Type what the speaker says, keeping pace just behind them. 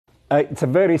It's a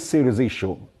very serious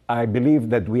issue. I believe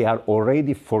that we are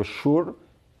already for sure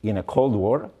in a Cold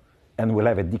War, and we'll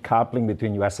have a decoupling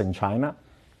between US and China,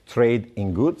 trade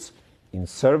in goods, in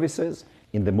services,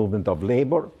 in the movement of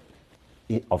labor,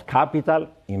 of capital,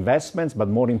 investments, but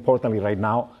more importantly right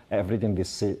now, everything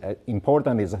is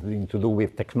important is having to do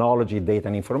with technology, data,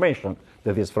 and information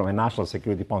that is, from a national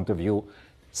security point of view,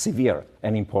 severe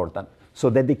and important. So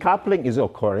the decoupling is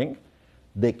occurring.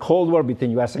 The Cold War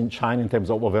between US and China in terms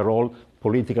of overall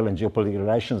political and geopolitical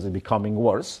relations is becoming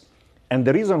worse. And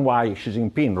the reason why Xi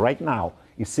Jinping right now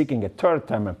is seeking a third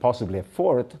term and possibly a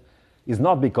fourth is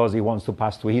not because he wants to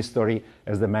pass to history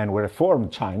as the man who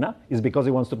reformed China, it's because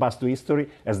he wants to pass to history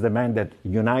as the man that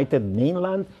united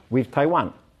mainland with Taiwan.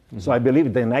 Mm-hmm. So I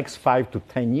believe the next 5 to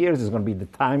 10 years is going to be the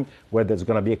time where there's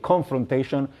going to be a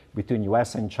confrontation between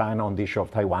US and China on the issue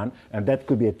of Taiwan, and that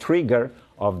could be a trigger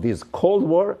of this Cold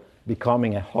War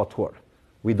becoming a hot war.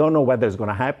 We don't know whether it's going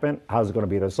to happen, how it's going to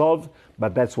be resolved,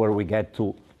 but that's where we get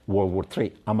to World War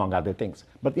III, among other things.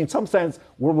 But in some sense,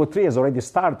 World War III has already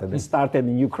started. It started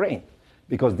in Ukraine,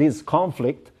 because this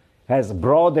conflict has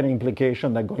broader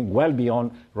implications that going well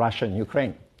beyond Russia and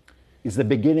Ukraine. It's the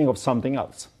beginning of something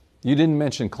else. You didn't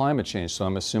mention climate change, so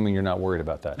I'm assuming you're not worried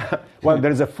about that. Well,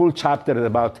 there's a full chapter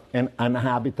about an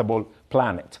uninhabitable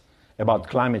planet, about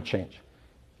climate change.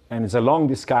 And it's a long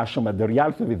discussion, but the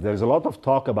reality of it, there's a lot of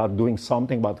talk about doing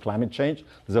something about climate change.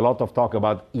 There's a lot of talk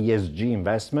about ESG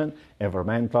investment,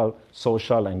 environmental,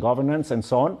 social, and governance, and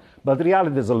so on. But the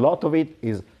reality is a lot of it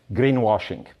is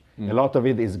greenwashing. A lot of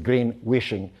it is green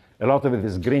wishing. A lot of it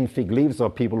is green fig leaves, or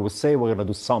people who say we're going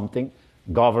to do something.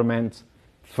 Governments,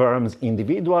 firms,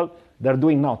 individual, they're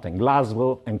doing nothing.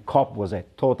 Glasgow and COP was a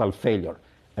total failure.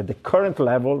 At the current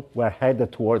level, we're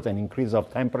headed towards an increase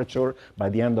of temperature by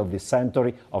the end of this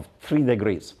century of 3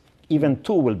 degrees. Even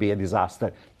 2 will be a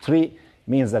disaster. 3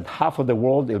 means that half of the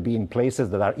world will be in places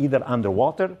that are either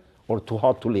underwater or too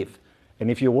hot to live. And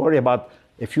if you worry about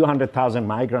a few 100,000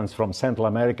 migrants from Central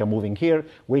America moving here,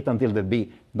 wait until there'll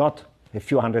be not a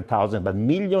few 100,000, but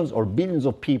millions or billions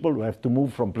of people who have to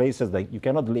move from places that you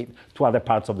cannot live to other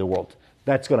parts of the world.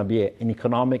 That's going to be an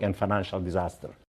economic and financial disaster.